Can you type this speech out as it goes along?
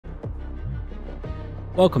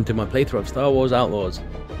Welcome to my playthrough of Star Wars Outlaws.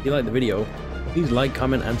 If you like the video, please like,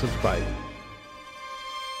 comment and subscribe.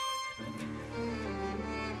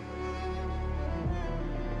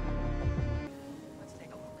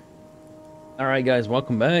 Alright guys,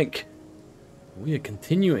 welcome back. We are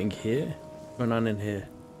continuing here. What's going on in here?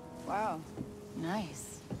 Wow, nice.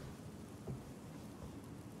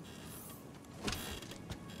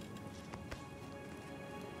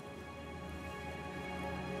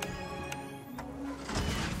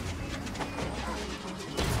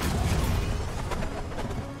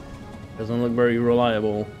 Doesn't look very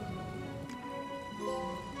reliable.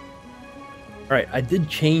 Alright, I did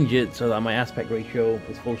change it so that my aspect ratio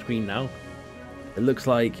is full screen now. It looks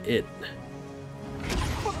like it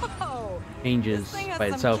Whoa, changes by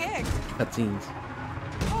itself. Cutscenes.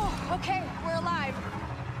 Oh, okay, we're alive.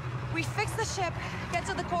 We fix the ship, get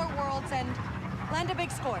to the core worlds, and land a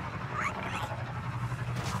big score.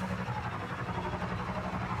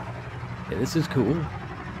 Yeah, this is cool.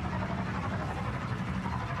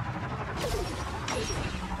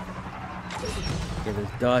 Yeah,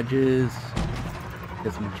 there's dodges.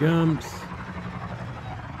 There's some jumps.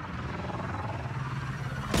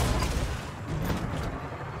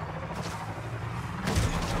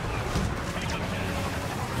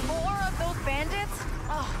 More of those bandits?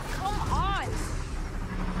 Oh, come on!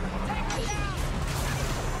 Take them down!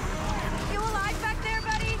 You alive back there,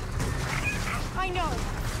 buddy? I know.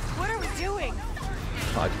 What are we doing?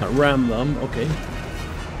 Oh, I can't ram them. Okay.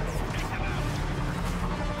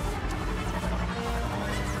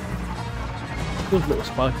 Those little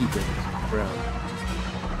sparky things around.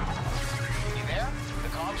 You there?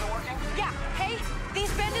 The comms are working? Yeah, hey,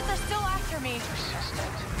 these bandits are still after me.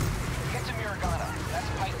 Persistent. Get to Miragana.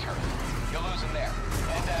 That's Pike Turf. You're losing there.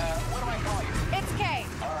 And, what do I call you? It's Kay.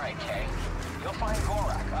 Alright, Kay. You'll find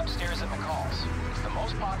Gorak upstairs at McCall's. It's the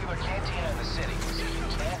most popular cantina in the city, so you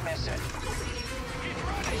can't miss it.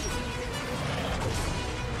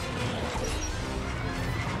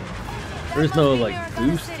 There's no, like,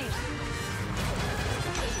 boost.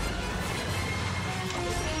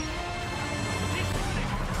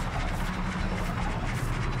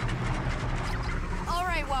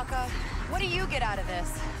 What do you get out of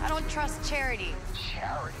this? I don't trust charity.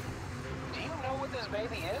 Charity? Do you know what this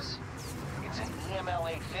baby is? It's an EML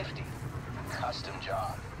 850. Custom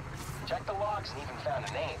job. Checked the logs and even found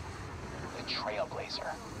a name. The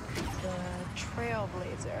Trailblazer. The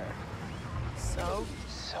Trailblazer. So?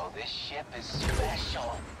 So this ship is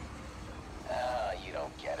special. You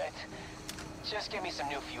don't get it. Just give me some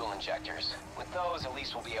new fuel injectors. With those, at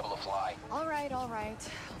least we'll be able to fly. All right. I'll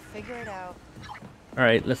figure it out.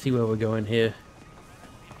 Alright, let's see where we're going here.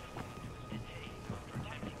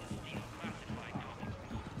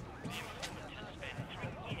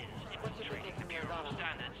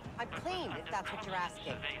 I'm clean, if that's what you're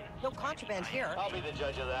asking. No contraband here. I'll be the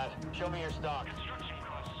judge of that. Show me your stock.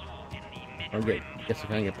 Okay, guess I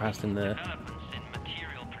can't get past him there.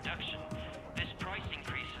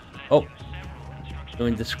 Oh,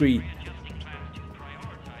 going discreet.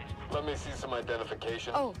 Let me see some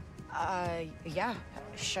identification. Oh, yeah,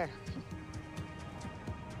 sure.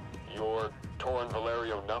 You're Torrin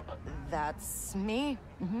Valerio Nup? That's me.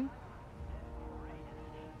 Mm-hmm.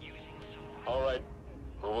 All right,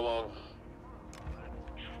 move along.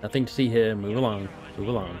 Nothing to see here. Move along. Move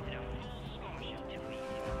along.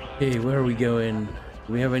 Okay, where are we going?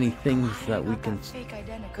 Do we have any things that we can...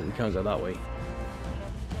 Oh, we can't go that way.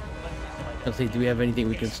 Let's see, do we have anything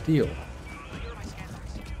we can steal?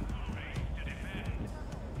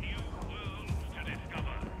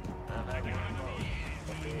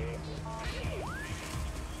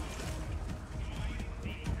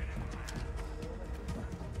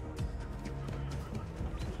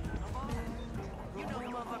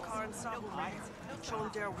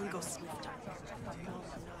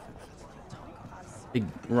 Big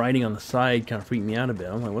writing on the side kind of freaked me out a bit.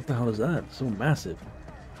 I'm like, what the hell is that? It's so massive.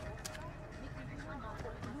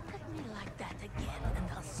 Look at me like that again, and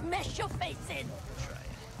I'll smash your face in. Try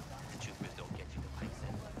it. The troopers don't get you to face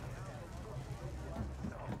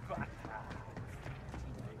it.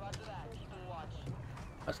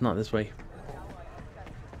 That's not this way.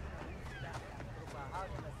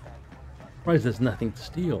 Surprised there's nothing to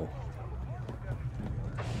steal.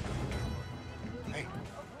 Hey,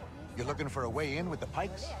 you looking for a way in with the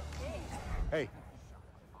Pikes? Hey,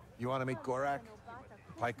 you want to meet Gorak,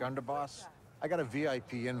 Pike underboss? I got a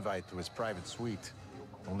VIP invite to his private suite.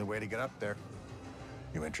 Only way to get up there.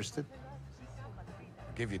 You interested?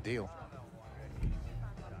 I'll give you a deal.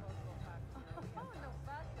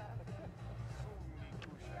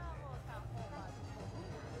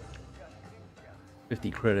 50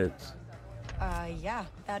 credits. Yeah,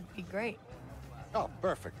 that'd be great. Oh,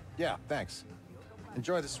 perfect. Yeah, thanks.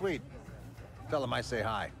 Enjoy the suite. Tell him I say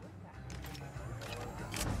hi.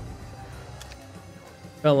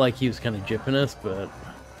 Felt like he was kind of jipping us, but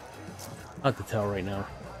hard to tell right now.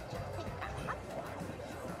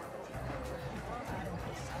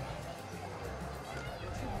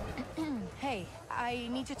 Hey, I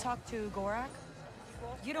need to talk to Gorak.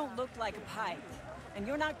 You don't look like a pipe, and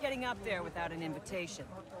you're not getting up there without an invitation.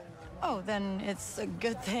 Oh, then it's a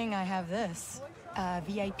good thing I have this. A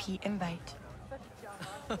VIP invite.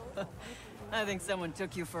 I think someone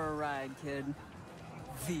took you for a ride, kid.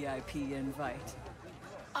 VIP invite.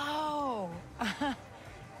 Oh,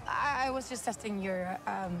 I was just testing your,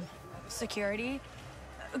 security.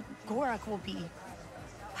 Gorak will be...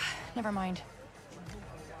 Never mind.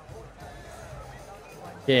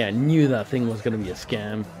 Yeah, I knew that thing was going to be a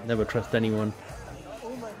scam. Never trust anyone.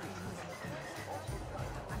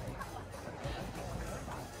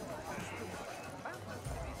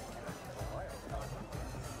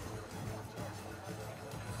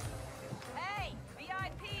 Hey,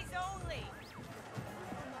 VIPs only.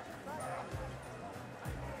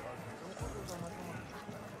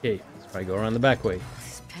 Okay, let's probably go around the back way.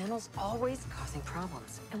 This panel's always causing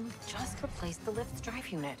problems, and we just replaced the lift's drive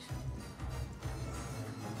unit.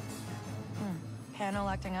 Panel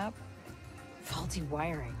acting up? Faulty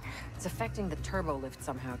wiring. It's affecting the turbo lift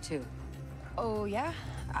somehow, too. Oh, yeah?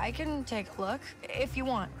 I can take a look, if you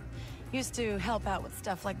want. Used to help out with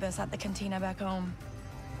stuff like this at the cantina back home.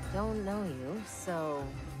 Don't know you, so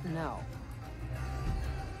no.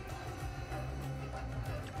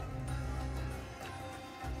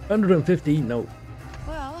 $150, no.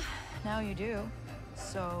 Well, now you do.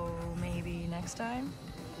 So, maybe next time?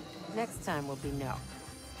 Next time will be no.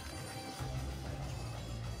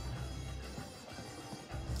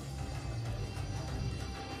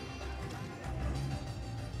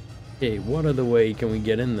 Okay, what other way can we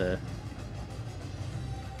get in there?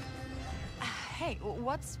 Hey,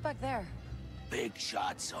 what's back there? Big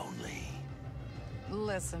shots only.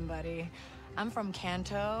 Listen, buddy. I'm from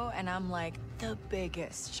Kanto, and I'm like the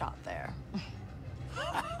biggest shot there.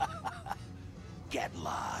 Get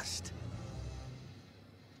lost.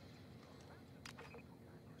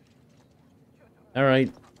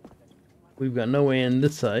 Alright. We've got no way in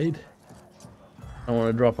this side. I want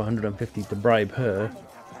to drop 150 to bribe her.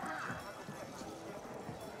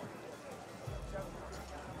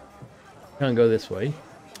 Can't go this way.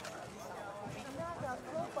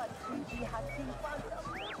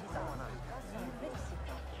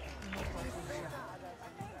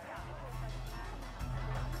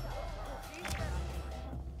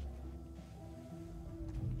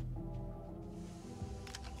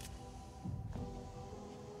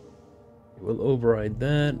 We'll override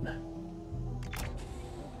that.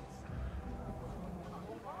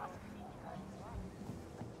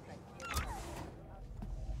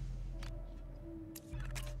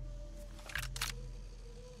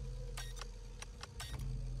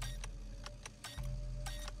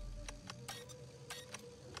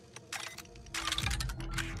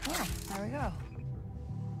 Yeah, there we go.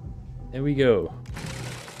 There we go.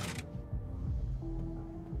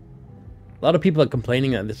 A lot of people are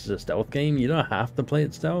complaining that this is a stealth game. You don't have to play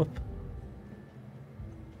it stealth.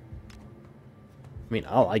 I mean,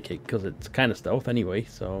 I like it because it's kind of stealth anyway,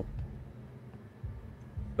 so...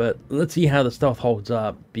 But let's see how the stealth holds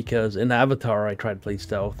up, because in Avatar I tried to play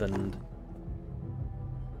stealth, and...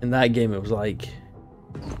 in that game it was like...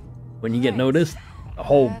 when you get noticed, the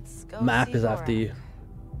whole map is after you.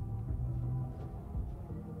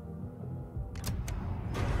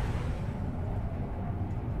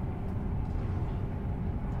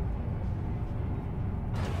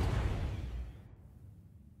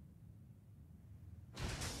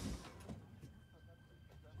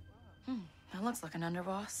 That looks like an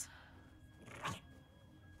underboss.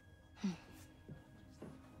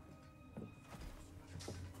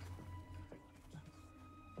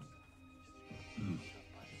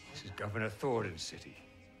 This is Governor Thornton's city,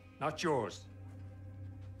 not yours.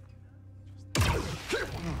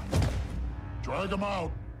 Drag him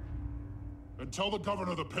out. And tell the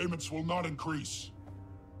governor the payments will not increase.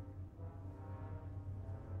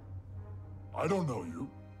 I don't know you.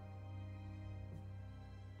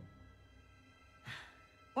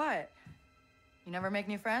 What? You never make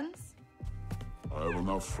new friends? I have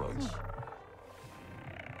enough friends.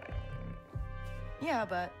 Yeah,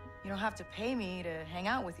 but you don't have to pay me to hang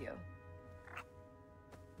out with you.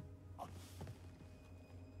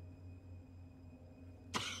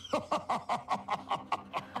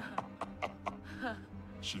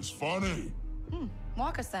 She's funny.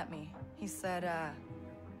 Waka sent me. He said,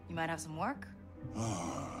 You might have some work?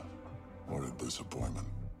 Ah, what a disappointment.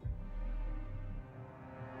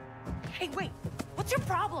 Hey, wait! What's your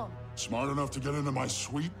problem? Smart enough to get into my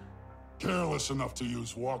suite? Careless enough to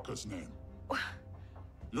use Walker's name.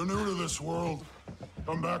 You're new to this world.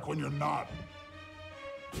 Come back when you're not.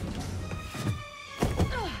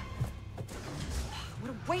 What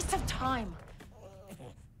a waste of time!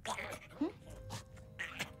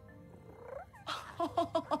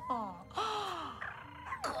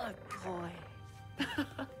 Good boy.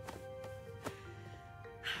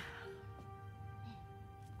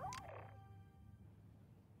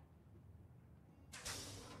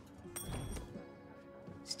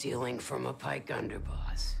 Stealing from a pike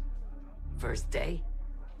underboss. First day?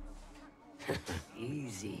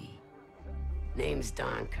 Easy. Name's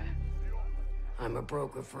Donka. I'm a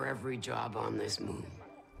broker for every job on this moon.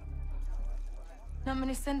 Not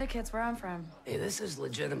many syndicates where I'm from. Hey, this is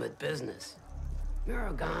legitimate business.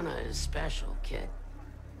 Miragana is special, kid.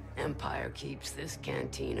 Empire keeps this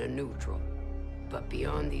cantina neutral. But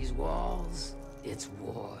beyond these walls, it's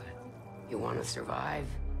war. You want to survive?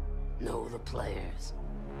 Know the players.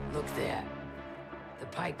 Look there. The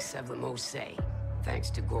Pikes have the most say,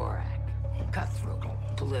 thanks to Gorak. Cutthroat,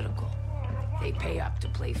 political. They pay up to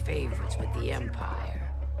play favorites with the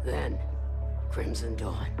Empire. Then, Crimson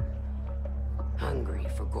Dawn. Hungry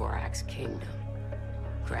for Gorak's kingdom.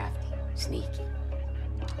 Crafty, sneaky.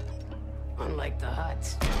 Unlike the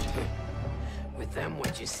Hutts. With them,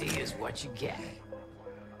 what you see is what you get.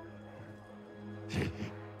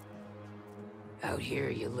 Out here,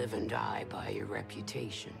 you live and die by your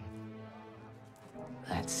reputation.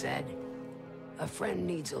 That said, a friend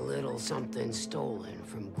needs a little something stolen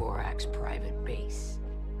from Gorak's private base.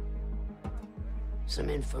 Some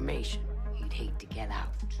information he'd hate to get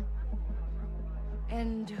out.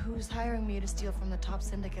 And who's hiring me to steal from the top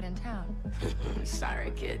syndicate in town?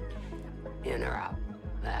 Sorry, kid. In or out.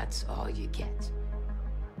 That's all you get.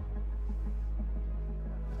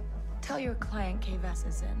 Tell your client Kay Vess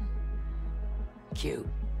is in. Cute.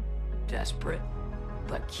 Desperate,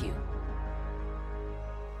 but cute.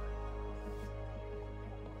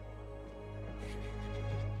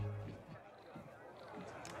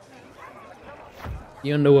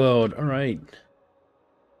 The underworld, alright.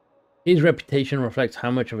 His reputation reflects how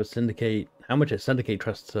much a syndicate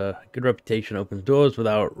trusts a good reputation opens doors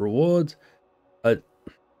without rewards.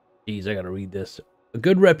 Geez, I gotta read this. A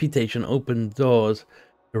good reputation opens doors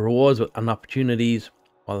to rewards and opportunities,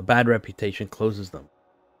 while a bad reputation closes them.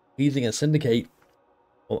 Using a syndicate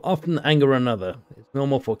will often anger another. It's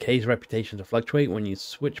normal for Kay's reputation to fluctuate when you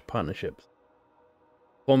switch partnerships.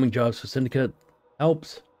 Forming jobs for syndicate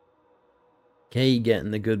helps Kay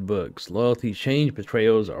getting the good books. Loyalties change,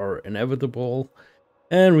 betrayals are inevitable,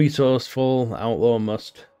 and resourceful outlaw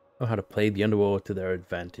must know how to play the underworld to their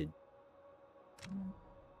advantage.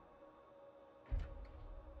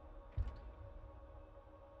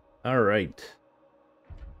 Alright.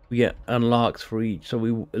 We get unlocks for each,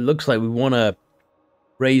 so it looks like we want to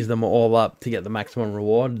raise them all up to get the maximum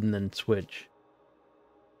reward and then switch.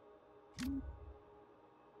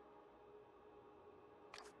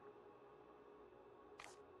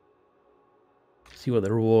 See what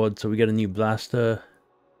the reward, so we get a new blaster,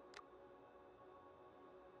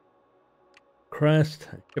 crest,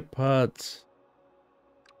 ship parts.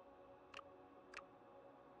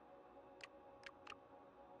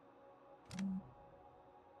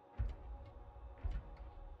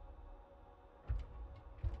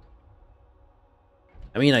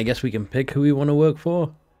 I mean, I guess we can pick who we want to work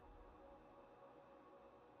for.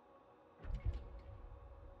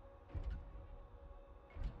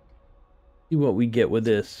 See what we get with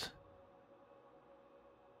this.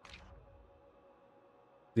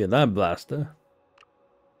 We get that blaster.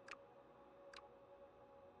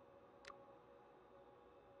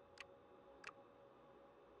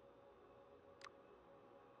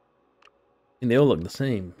 And they all look the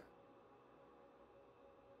same.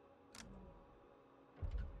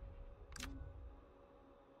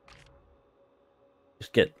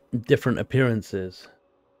 Just get different appearances.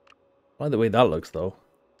 I like the way that looks though.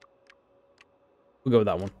 We'll go with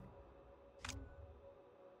that one.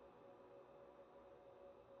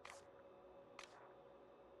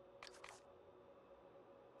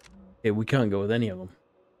 Okay, we can't go with any of them.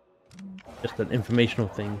 Just an informational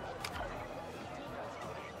thing.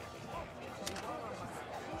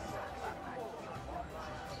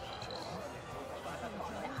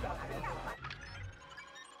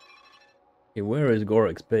 Okay, where is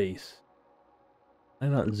Gorak's base? Why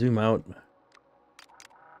not zoom out?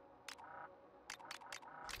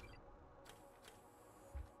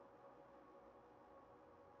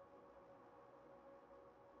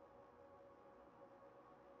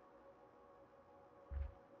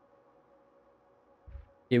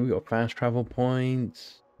 Here we got fast travel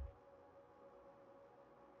points.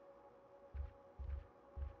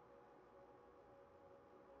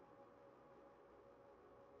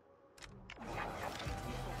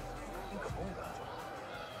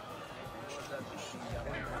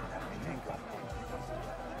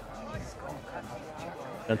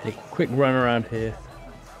 Gonna take a quick run around here.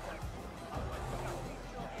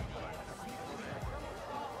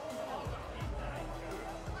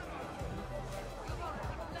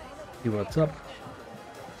 See what's up.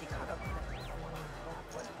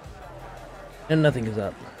 And nothing is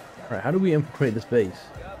up. Alright, how do we infiltrate this base?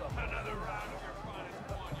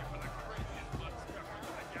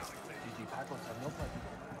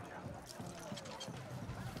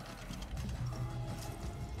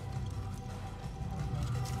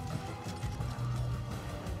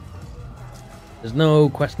 There's no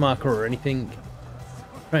quest marker or anything.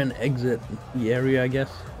 Try and exit the area, I guess.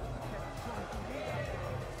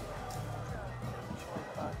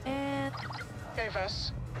 Kay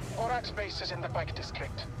Vess, Gorak's base is in the Pike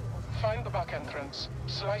District. Find the back entrance,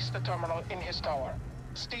 slice the terminal in his tower.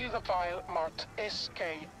 Steal the file marked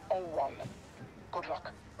SK01. Good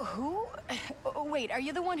luck. Who? Oh, wait, are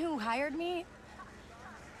you the one who hired me?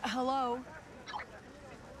 Hello?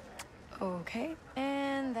 Okay,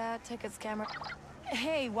 and that ticket scammer.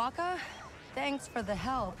 Hey, Waka, thanks for the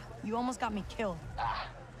help. You almost got me killed. Ah,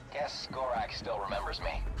 guess Gorak still remembers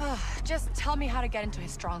me. Just tell me how to get into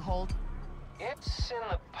his stronghold. It's in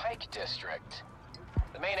the Pike District.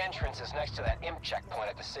 The main entrance is next to that imp checkpoint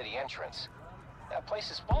at the city entrance. That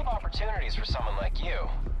place is full of opportunities for someone like you.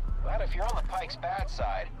 But if you're on the Pike's bad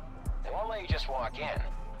side, they won't let you just walk in.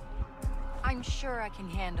 I'm sure I can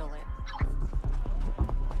handle it.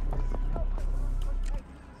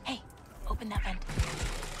 Hey, open that vent.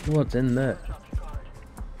 What's in there?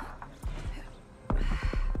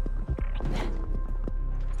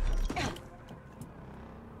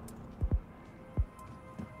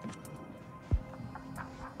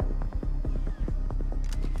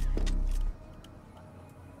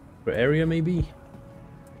 Area maybe?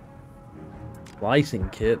 Splicing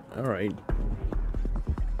kit, alright.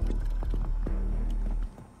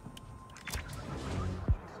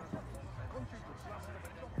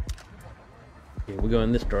 Okay, we're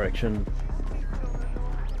going this direction.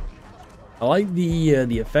 I like the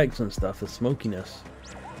effects and stuff, the smokiness.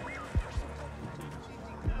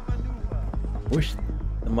 Wish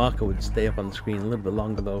the marker would stay up on the screen a little bit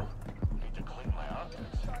longer though.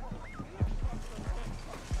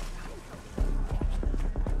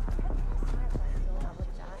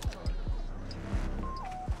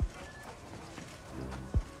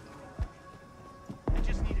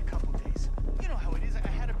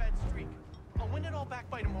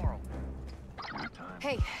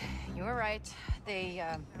 Hey, you were right. They,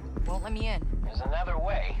 won't let me in. There's another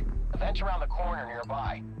way. The vent's around the corner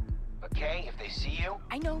nearby. But Kay, if they see you...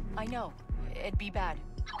 I know. It'd be bad.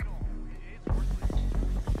 I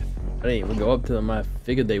didn't even go up to them. I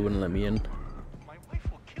figured they wouldn't let me in. My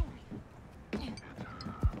wife will kill me.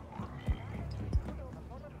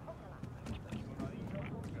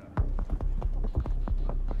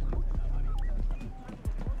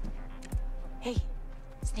 Hey,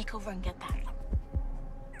 sneak over and get that.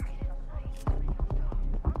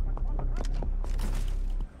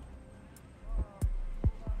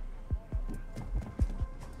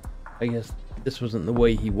 I guess this wasn't the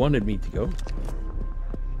way he wanted me to go.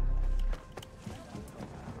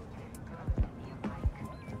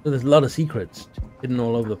 So there's a lot of secrets hidden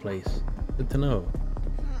all over the place. Good to know.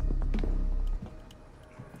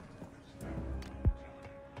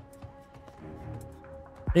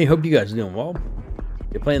 Hey, hope you guys are doing well.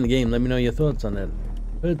 If you're playing the game, let me know your thoughts on it.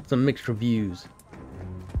 Heard some mixed reviews.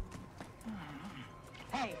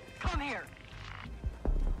 Hey, come here.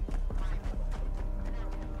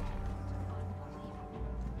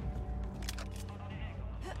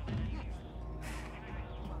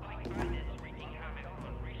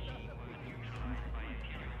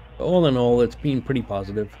 All in all, it's been pretty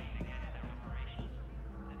positive.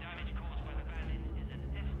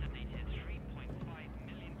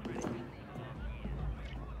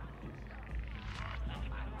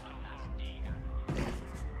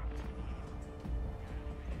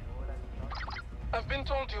 I've been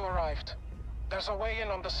told you arrived. There's a way in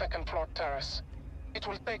on the second floor terrace. It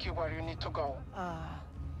will take you where you need to go.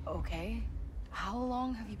 Okay. How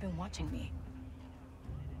long have you been watching me?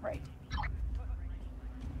 Right.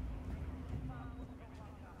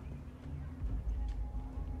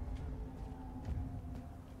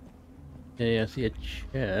 Okay, I see a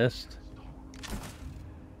chest.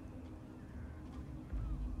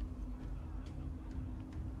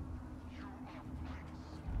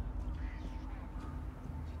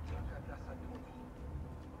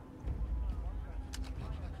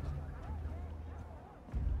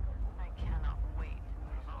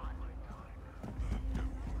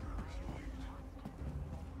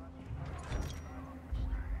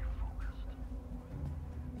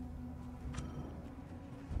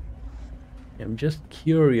 I'm just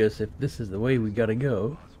curious if this is the way we gotta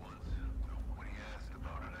go.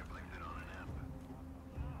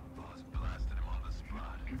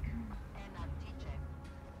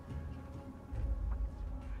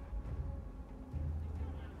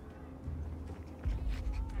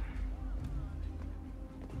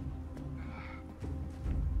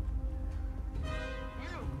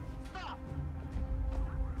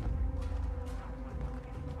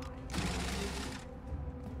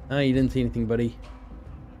 Ah, you didn't see anything, buddy.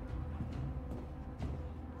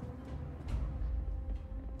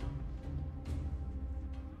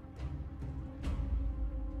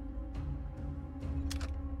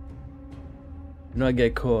 Do not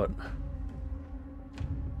get caught.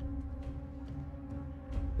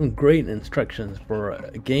 Some great instructions for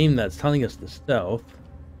a game that's telling us to stealth.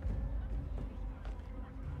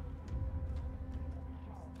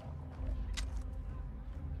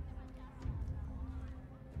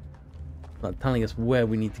 Not telling us where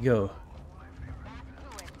we need to go.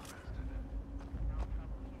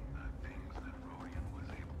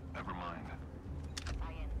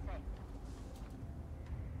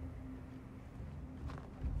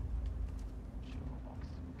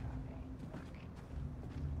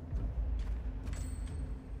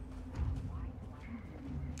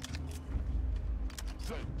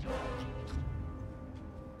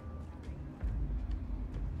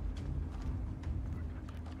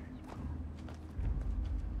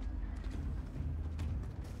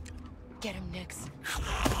 Get him, Nix.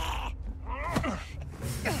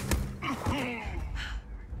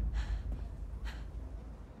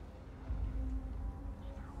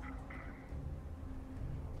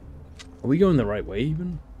 Are we going the right way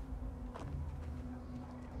even?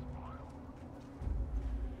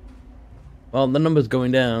 Well, the number's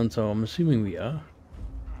going down, so I'm assuming we are.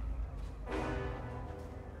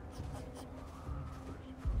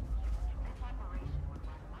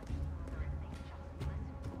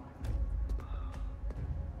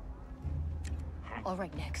 All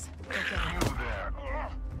right, Nix. Go get him.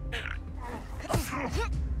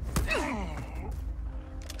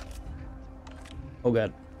 Oh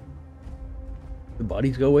god. The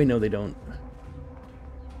bodies go away? No, they don't.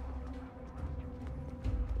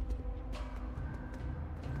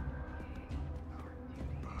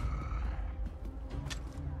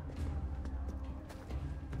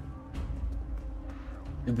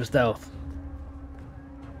 Super stealth.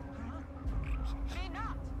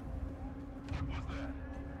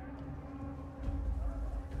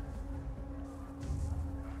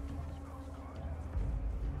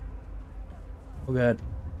 Oh god.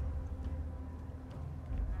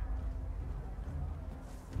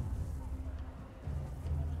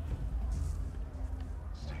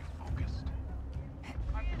 Stay focused.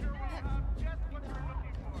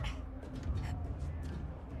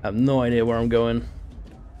 I have no idea where I'm going.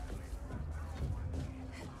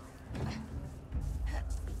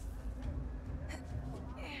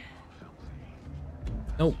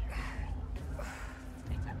 Nope.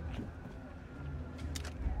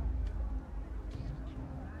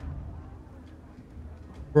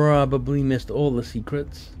 Probably missed all the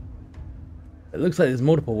secrets. It looks like there's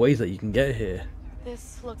multiple ways that you can get here.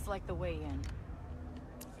 This looks like the way in.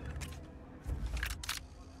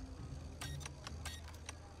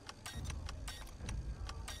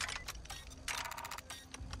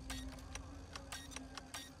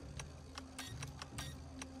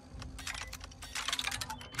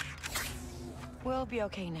 We'll be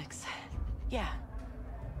okay, Nix. Yeah.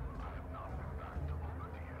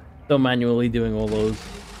 Still manually doing all those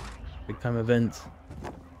big time events.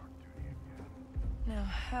 Now,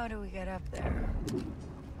 how do we get up there?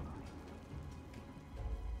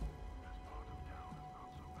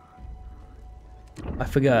 I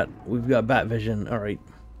forgot. We've got bat vision. Alright.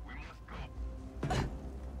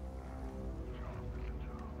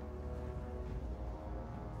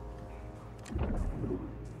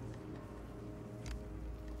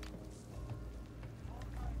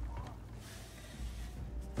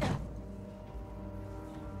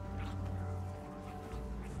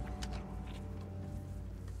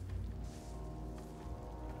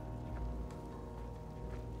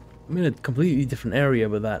 I'm in a completely different area,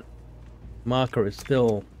 but that marker is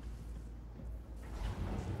still...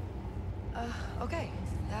 Okay.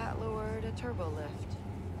 That lowered a turbo lift.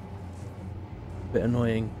 a bit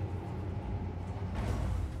annoying.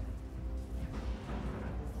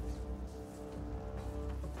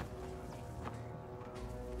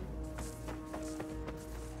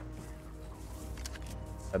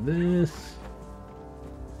 Grab this.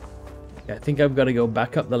 I think I've got to go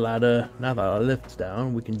back up the ladder. Now that our lift's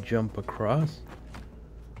down, we can jump across.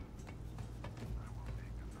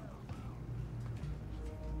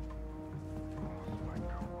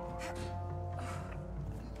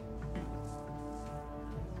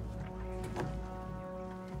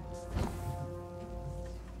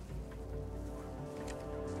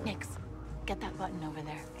 button over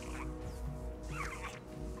there.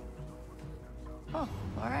 Oh,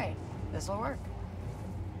 all right. This'll work.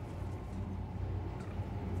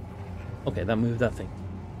 Okay, that moved that thing.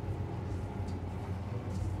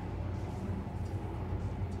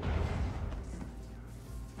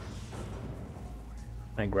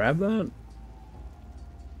 Can I grab that?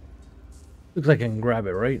 Looks like I can grab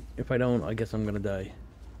it, right? If I don't, I guess I'm gonna die.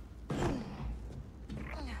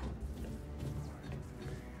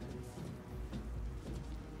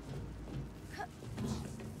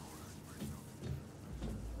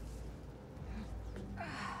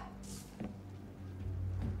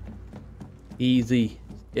 Easy.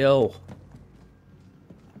 Ill.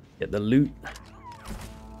 Get the loot.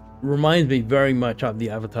 Reminds me very much of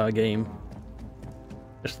the Avatar game.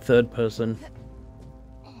 Just third person.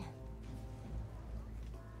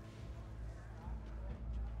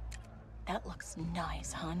 That looks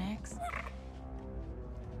nice, huh, Nix?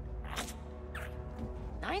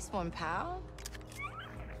 Nice one, pal.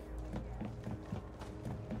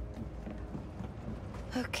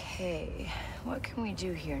 Okay, what can we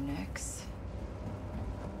do here, Nix?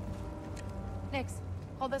 Nix,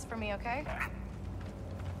 hold this for me, okay?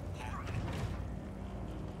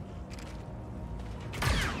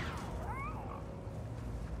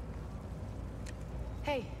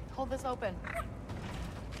 Hey, hold this open.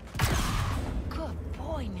 Good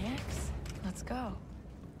boy, Nix. Let's go.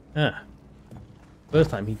 Ah. First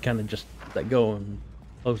time he kind of just let go and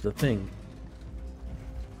closed the thing.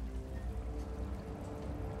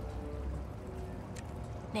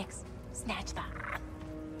 Nix, snatch that.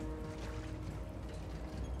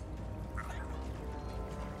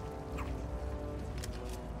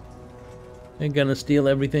 They're gonna steal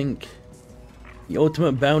everything. The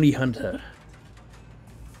ultimate bounty hunter.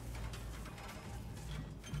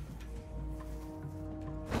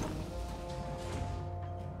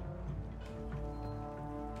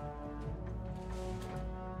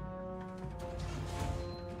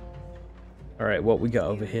 Alright, what we got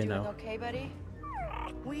over here now? Okay, buddy?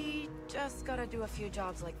 We just gotta do a few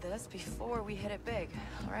jobs like this before we hit it big,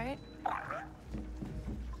 alright?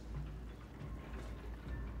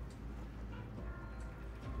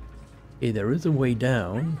 Okay, there is a way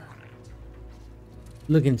down.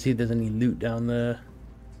 Look and see if there's any loot down there.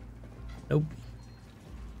 Nope.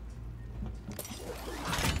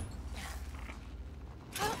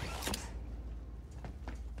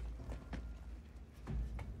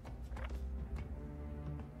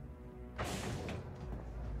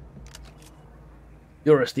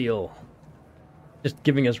 You're a steal. Just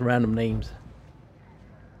giving us random names.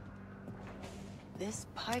 This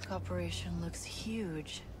pike operation looks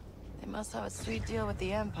huge. They must have a sweet deal with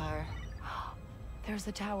the Empire. There's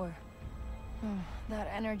the tower. That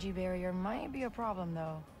energy barrier might be a problem,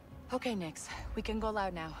 though. Okay, Nix. We can go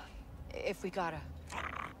loud now. If we gotta.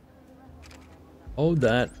 Hold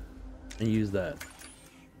that and use that.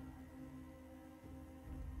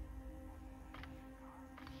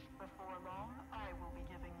 Before long, I will be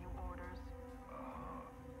giving you orders.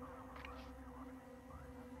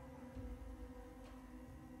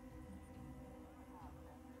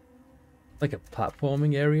 Like a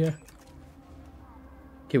platforming area.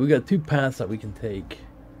 Okay, we got two paths that we can take.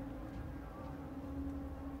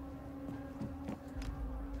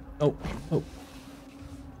 Oh, oh.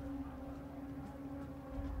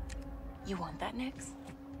 You want that, Nix?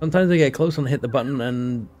 Sometimes I get close and hit the button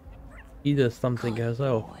and he does something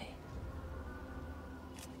herself.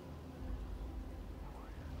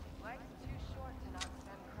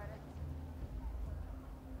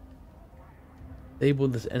 Disable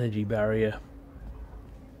this energy barrier.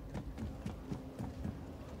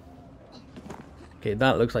 Okay,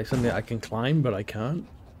 that looks like something I can climb, but I can't.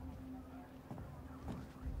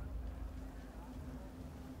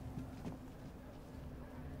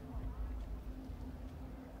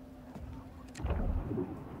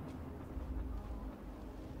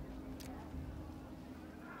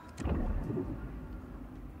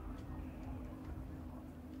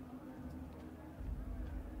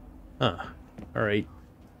 Huh. Alright.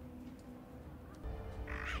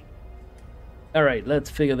 Alright, let's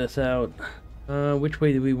figure this out. Which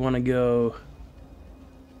way do we want to go?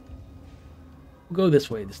 We'll go this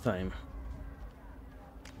way this time.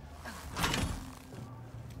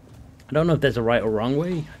 I don't know if there's a right or wrong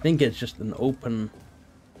way. I think it's just an open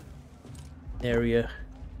area.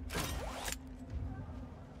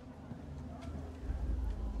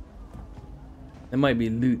 There might be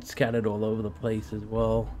loot scattered all over the place as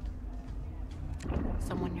well.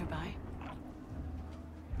 Someone nearby?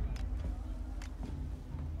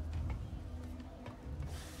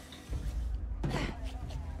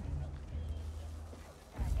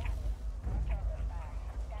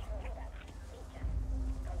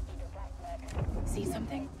 See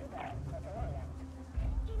something?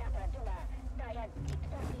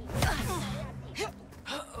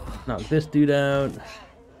 Knock this dude out.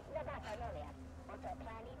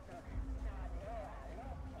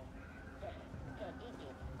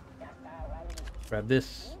 Grab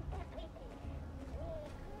this.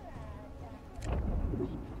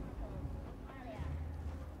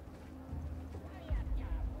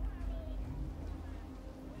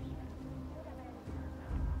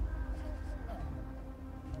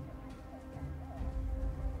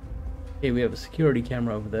 Okay, we have a security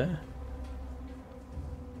camera over there.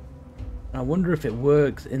 I wonder if it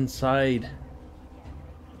works inside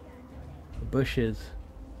the bushes.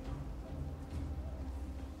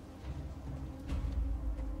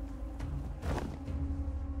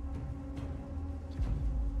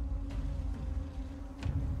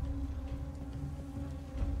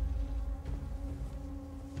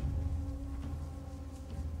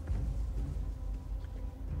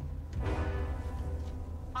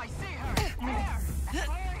 I see her!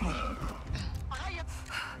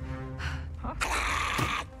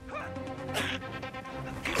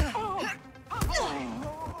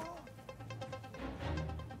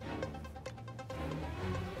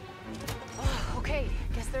 Okay,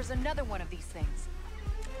 guess there's another one of these things.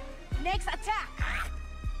 Next attack!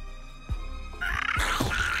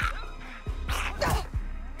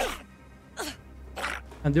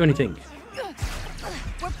 Can't do anything.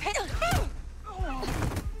 We're pinned.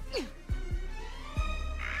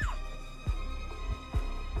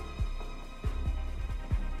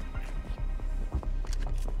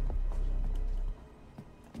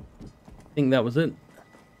 I think that was it.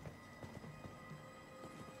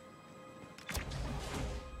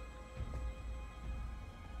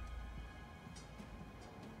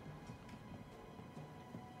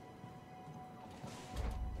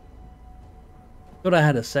 Thought I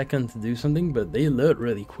had a second to do something, but they alert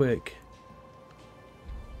really quick.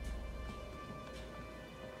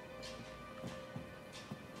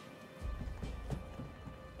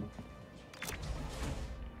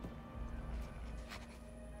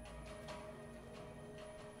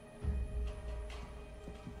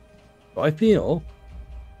 So I feel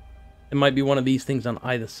it might be one of these things on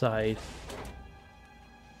either side.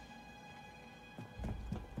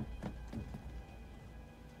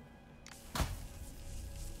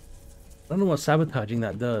 I don't know what sabotaging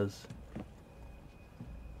that does.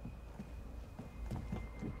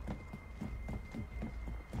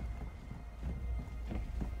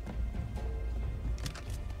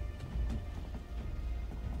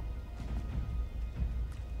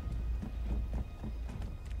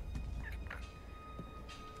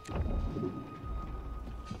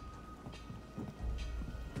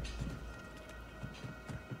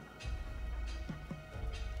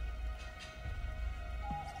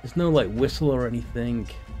 There's no like whistle or anything.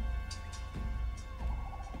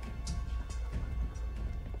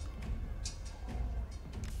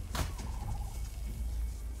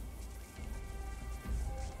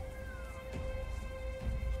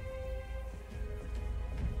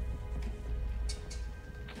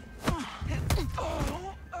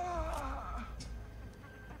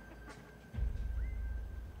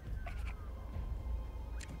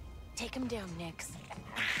 Take him down, Nix.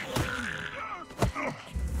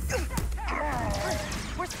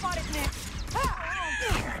 We're spotted, Nix.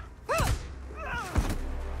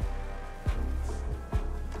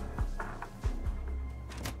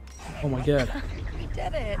 Oh my god. We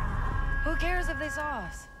did it. Who cares if they saw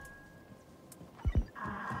us?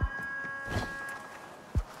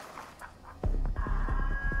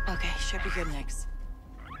 Okay, should be good, Nix.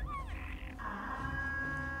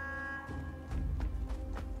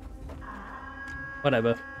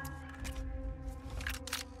 Whatever.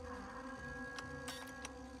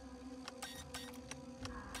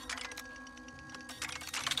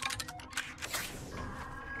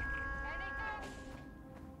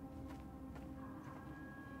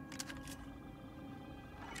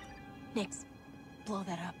 Nix, blow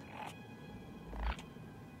that up.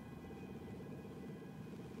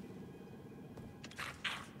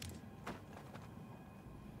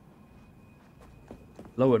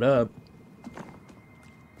 Blow it up.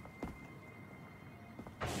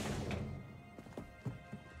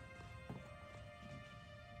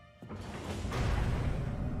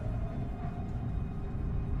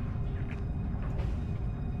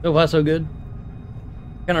 So far, so good.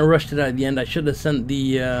 Kind of rushed it at the end. I should have sent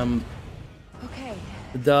the Okay.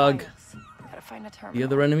 The dog. Gotta find a terminal. The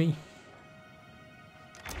other enemy.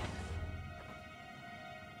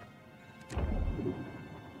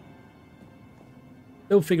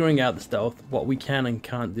 Still figuring out the stealth, what we can and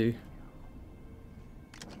can't do.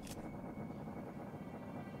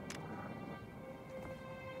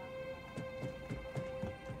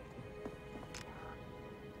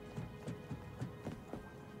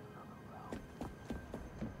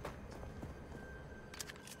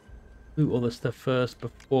 loot all the stuff first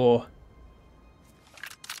before.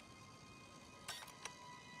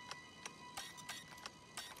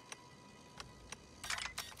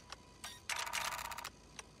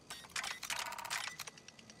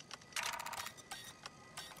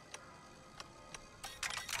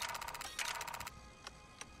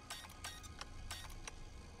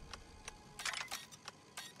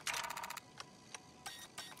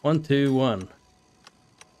 One, two, one.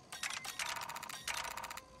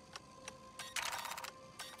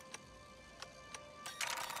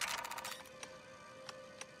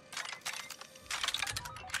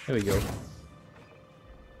 There we go.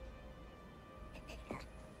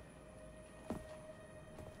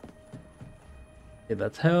 Okay,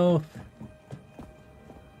 that's health.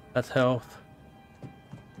 That's health.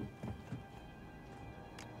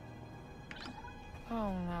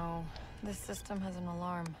 Oh no, this system has an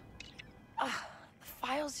alarm. The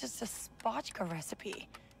file's just a spotchka recipe.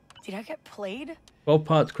 Did I get played? 12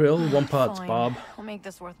 parts krill, 1 part Fine. Bob. I'll make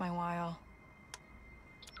this worth my while.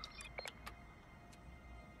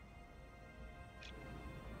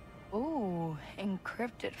 Ooh,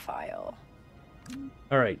 encrypted file.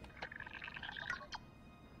 Alright.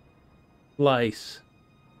 Slice.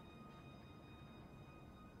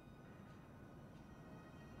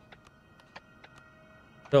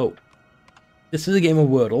 So, this is a game of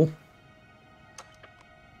Wordle.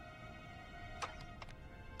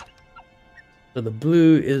 So the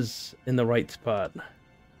blue is in the right spot.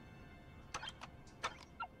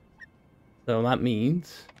 So that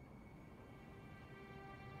means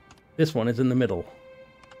this one is in the middle.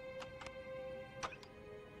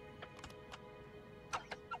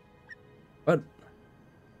 What?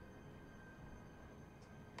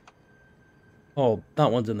 Oh, that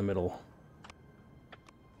one's in the middle.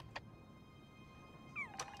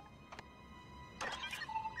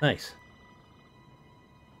 Nice.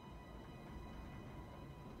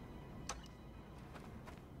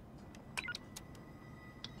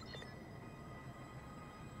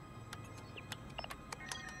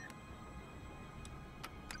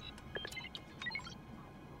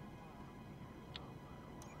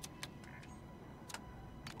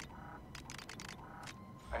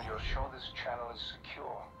 And you're sure this channel is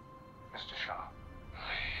secure, Mr. Shah?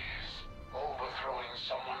 Please. Overthrowing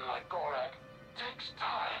someone like Gorak takes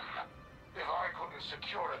time. If I couldn't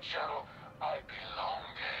secure a channel, I'd be long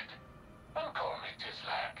dead. And call me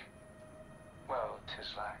Tislak. Well,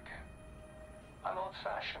 Tislak, I'm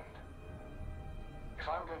old-fashioned. If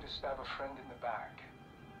I'm going to stab a friend in the back,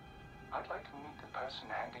 I'd like to meet the person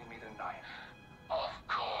handing me the knife. Of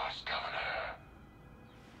course, Governor.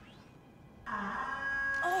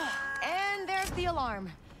 Oh, and there's the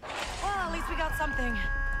alarm. Well, at least we got something.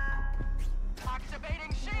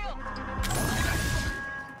 Activating shield!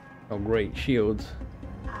 Oh great, shields.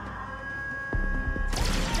 You're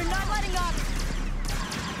not letting up!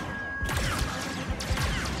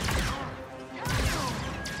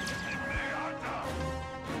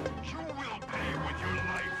 You will pay with your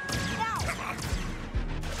life.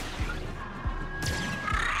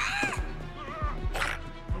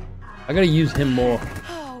 I gotta use him more.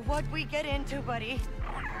 Oh, what'd we get into, buddy?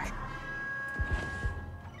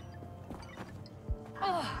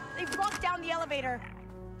 Oh, they've locked down the elevator.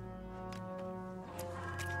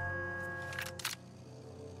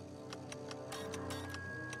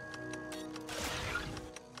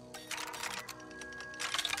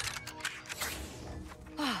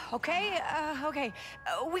 Okay, okay.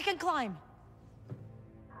 We can climb.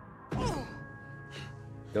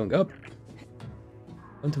 Going up.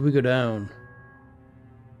 Until we go down.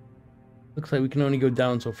 Looks like we can only go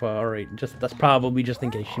down so far. Alright, that's probably just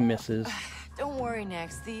in case she misses. Don't worry,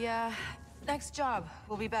 Nix. The next job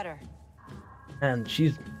will be better. And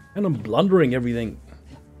she's kind of blundering everything.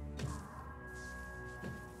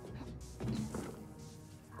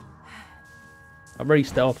 I'm very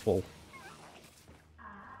stealthful.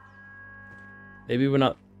 Maybe we're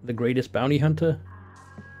not the greatest bounty hunter.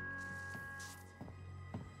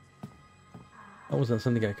 That wasn't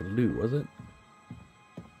something I could loot, was it?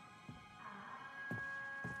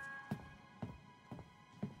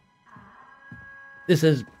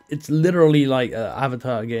 It's literally like an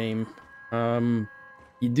Avatar game.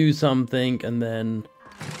 You do something and then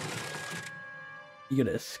you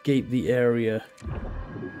gotta escape the area.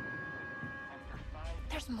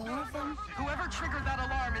 There's more of them? Whoever triggered that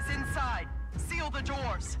alarm is inside. Seal the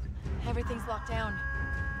doors. Everything's locked down.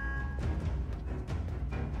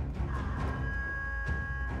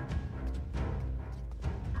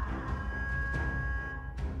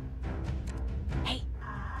 Hey,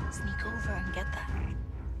 sneak over and get that.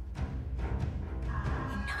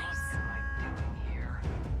 Nice. What am I doing here?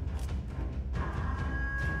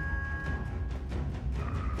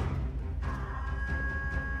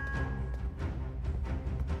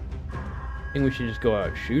 I think we should just go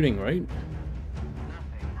out shooting, right?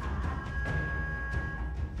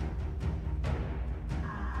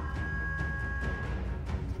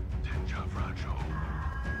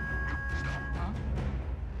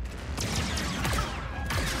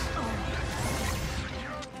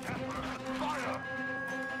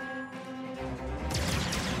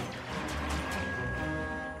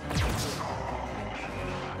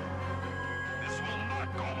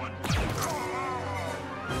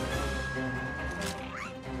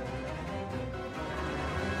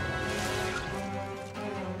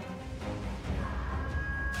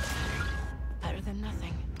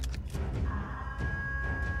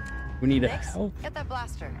 We need a health. Get that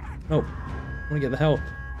blaster. Oh, I want to get the health.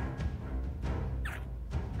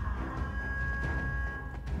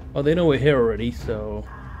 Oh, they know we're here already, so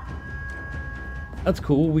that's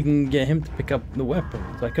cool. We can get him to pick up the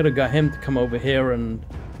weapons. I could have got him to come over here and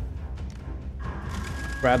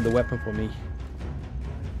grab the weapon for me.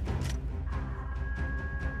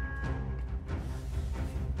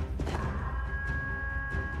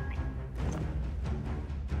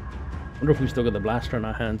 I wonder if we still got the blaster in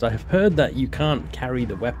our hands. I have heard that you can't carry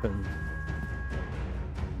the weapon.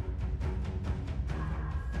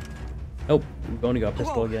 Nope, we've only got a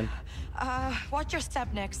pistol again. Watch your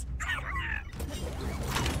step, Nix.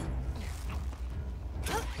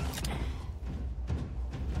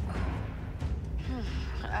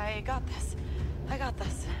 I got this. I got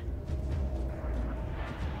this.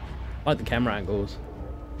 I like the camera angles.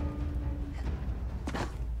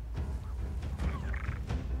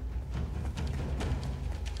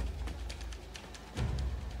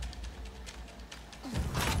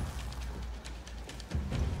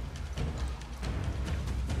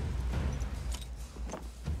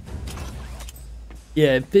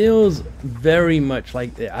 Yeah, it feels very much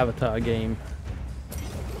like the Avatar game.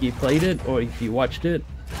 If you played it, or if you watched it,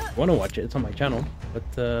 if you want to watch it, it's on my channel.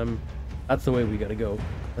 But that's the way we gotta go.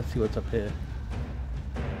 Let's see what's up here.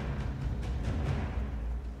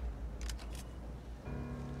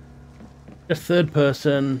 Just third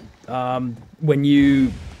person. When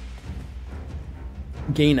you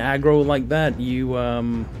gain aggro like that, you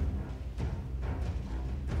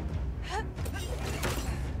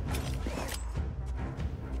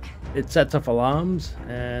it sets off alarms,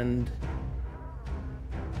 and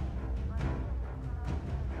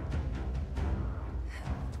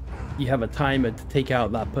you have a timer to take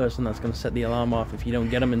out that person that's going to set the alarm off. If you don't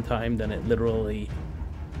get them in time, then it literally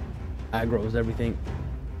aggroes everything.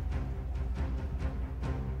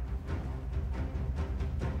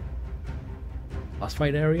 Boss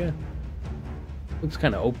fight area? Looks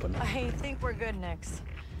kind of open. I think we're good, Nix.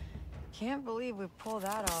 Can't believe we pulled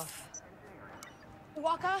that off.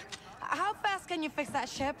 Waka, how fast can you fix that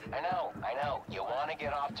ship? I know. You want to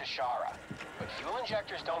get off to Shara, but fuel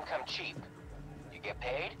injectors don't come cheap. You get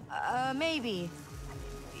paid? Maybe.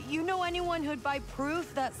 You know anyone who'd buy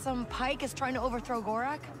proof that some Pike is trying to overthrow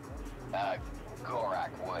Gorak? Gorak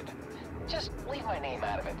would. Just leave my name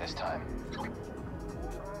out of it this time.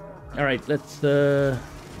 Alright, let's, oh,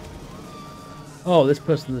 this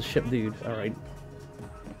person's a ship dude. Alright.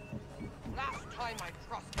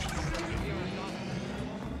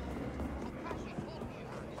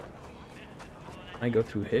 I go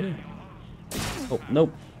through here? Oh,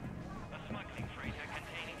 nope.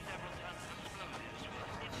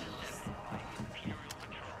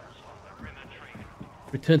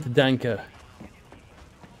 Return to Danka.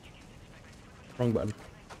 Wrong button.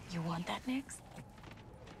 You want that, Nix?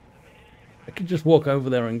 I could just walk over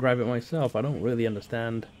there and grab it myself. I don't really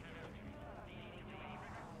understand.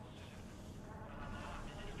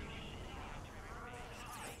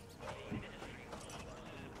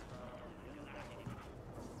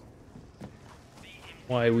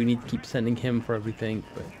 Why we need to keep sending him for everything,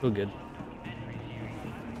 but still good.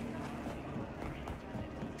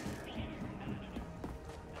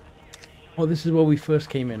 Oh, this is where we first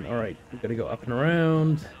came in. Alright, we gotta go up and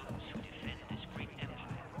around.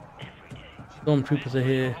 Stormtroopers are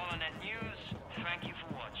here.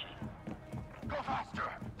 Go faster!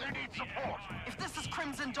 They need support! If this is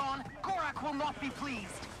Crimson Dawn, Gorak will not be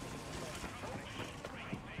pleased!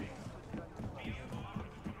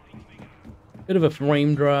 Bit of a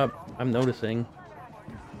frame drop, I'm noticing.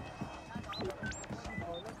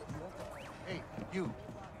 Hey, you.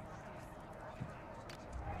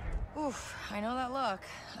 Oof, I know that look.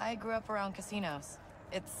 I grew up around casinos.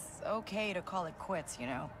 It's okay to call it quits, you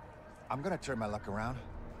know. I'm gonna turn my luck around.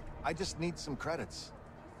 I just need some credits.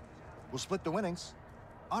 We'll split the winnings.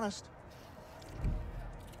 Honest.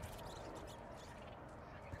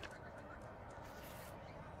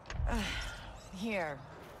 Here.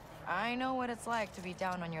 I know what it's like to be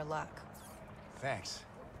down on your luck. Thanks.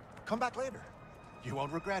 Come back later. You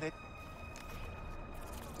won't regret it.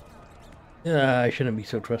 I shouldn't be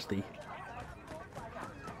so trusty.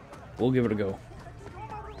 We'll give it a go.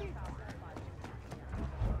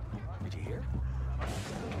 Did you hear?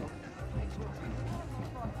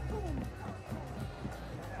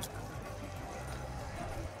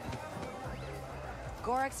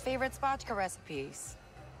 Gorak's favorite spotchka recipes.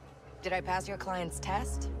 Did I pass your client's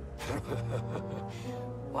test?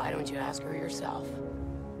 Why don't you ask her yourself?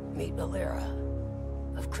 Meet Valera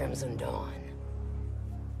of Crimson Dawn.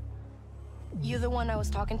 You the one I was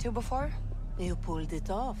talking to before? You pulled it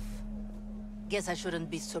off. Guess I shouldn't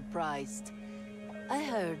be surprised. I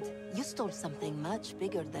heard you stole something much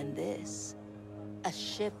bigger than this. A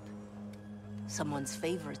ship. Someone's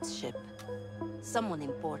favorite ship. Someone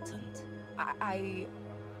important. I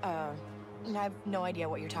have no idea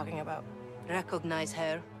what you're talking about. Recognize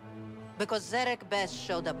her? Because Zarek Best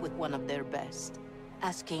showed up with one of their best,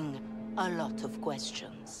 asking a lot of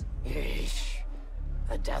questions. Yeesh.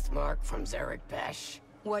 A death mark from Zarek Besh.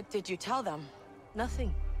 What did you tell them?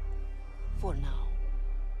 Nothing. For now.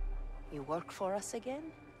 You work for us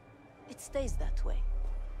again? It stays that way.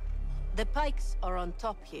 The Pikes are on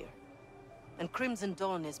top here, and Crimson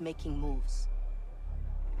Dawn is making moves.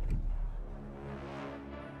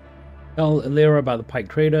 Tell Lyra about the Pike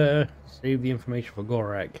Trader. Save the information for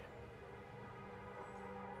Gorak.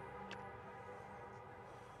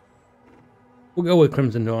 We'll go with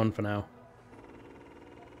Crimson Dawn for now.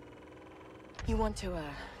 You want to,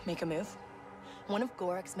 make a move? One of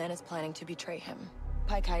Gorak's men is planning to betray him.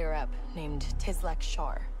 Pike higher up, named Tislek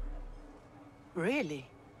Shar. Really?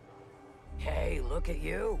 Hey, look at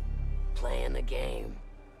you. Playing the game.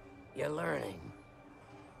 You're learning.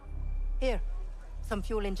 Here. Some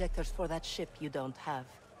fuel injectors for that ship you don't have.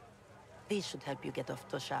 These should help you get off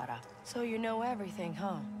Toshara. So you know everything,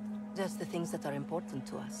 huh? Just the things that are important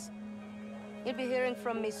to us. You'll be hearing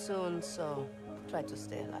from me soon, so try to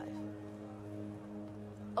stay alive.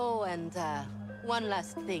 Oh, and one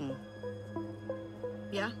last thing.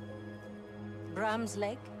 Yeah? Bram's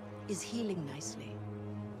leg is healing nicely.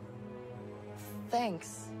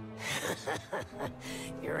 Thanks.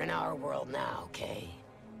 You're in our world now, Kay.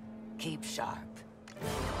 Keep sharp.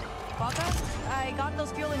 Baka, I got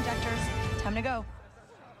those fuel injectors. Time to go.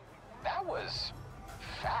 That was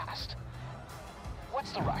fast.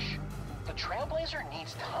 What's the rush? The Trailblazer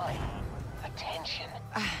needs time. Attention.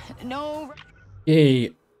 No.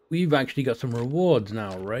 Yay, we've actually got some rewards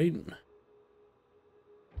now, right?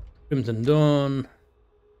 Crimson Dawn.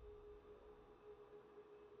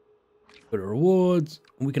 Go to rewards.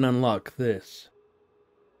 We can unlock this.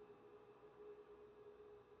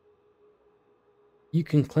 You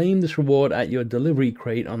can claim this reward at your delivery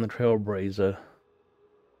crate on the Trailblazer.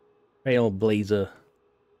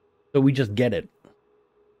 So we just get it.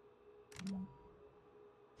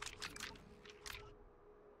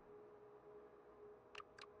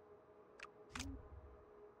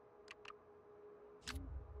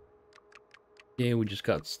 Yeah, we just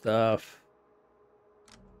got stuff.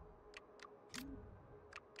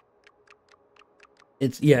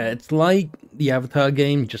 It's like the Avatar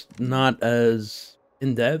game, just not as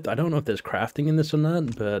in-depth. I don't know if there's crafting in this or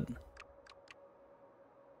not, but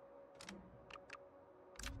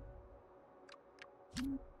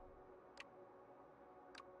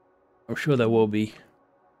I'm sure there will be.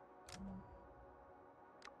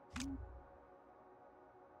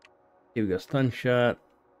 Here we go, stun shot.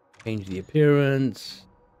 Change the appearance.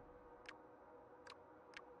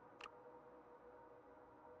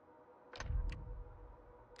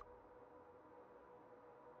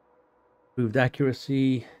 Improved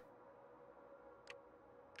accuracy.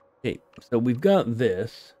 Okay, so we've got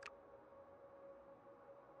this.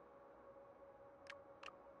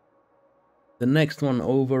 The next one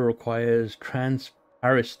over requires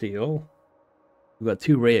transparisteel. We've got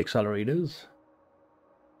 2 ray accelerators.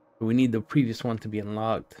 So we need the previous one to be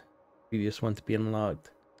unlocked.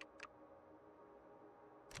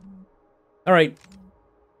 All right.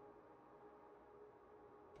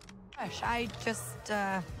 Gosh, I just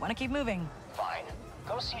want to keep moving. Fine.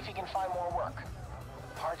 Go see if you can find more work.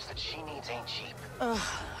 Parts that she needs ain't cheap.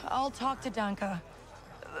 I'll talk to Danka.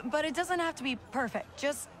 But it doesn't have to be perfect.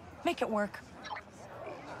 Just make it work.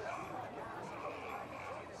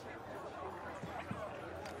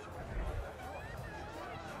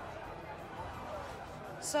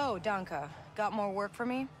 So, Danka, got more work for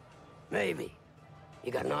me? Maybe.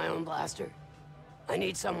 You got an ion blaster? I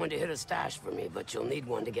need someone to hit a stash for me, but you'll need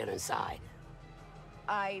one to get inside.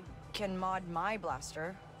 I can mod my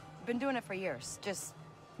blaster. Been doing it for years. Just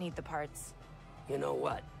need the parts. You know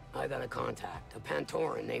what? I got a contact, a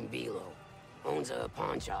Pantoran named Velo. owns a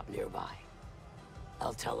pawn shop nearby.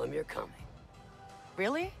 I'll tell him you're coming.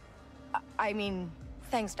 Really? I mean,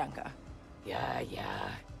 thanks, Dunka. Yeah.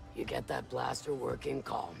 You get that blaster working,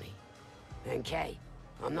 call me. And Kay,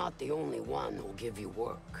 I'm not the only one who'll give you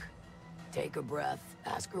work. Take a breath,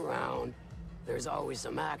 ask around. There's always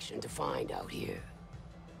some action to find out here.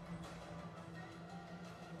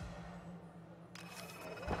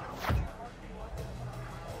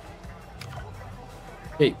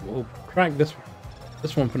 Okay, we'll crack this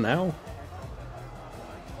one for now.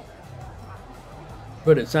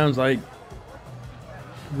 But it sounds like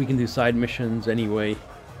we can do side missions anyway.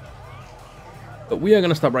 But we are going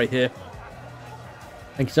to stop right here.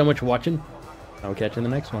 Thank you so much for watching. I'll catch you in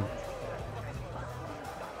the next one.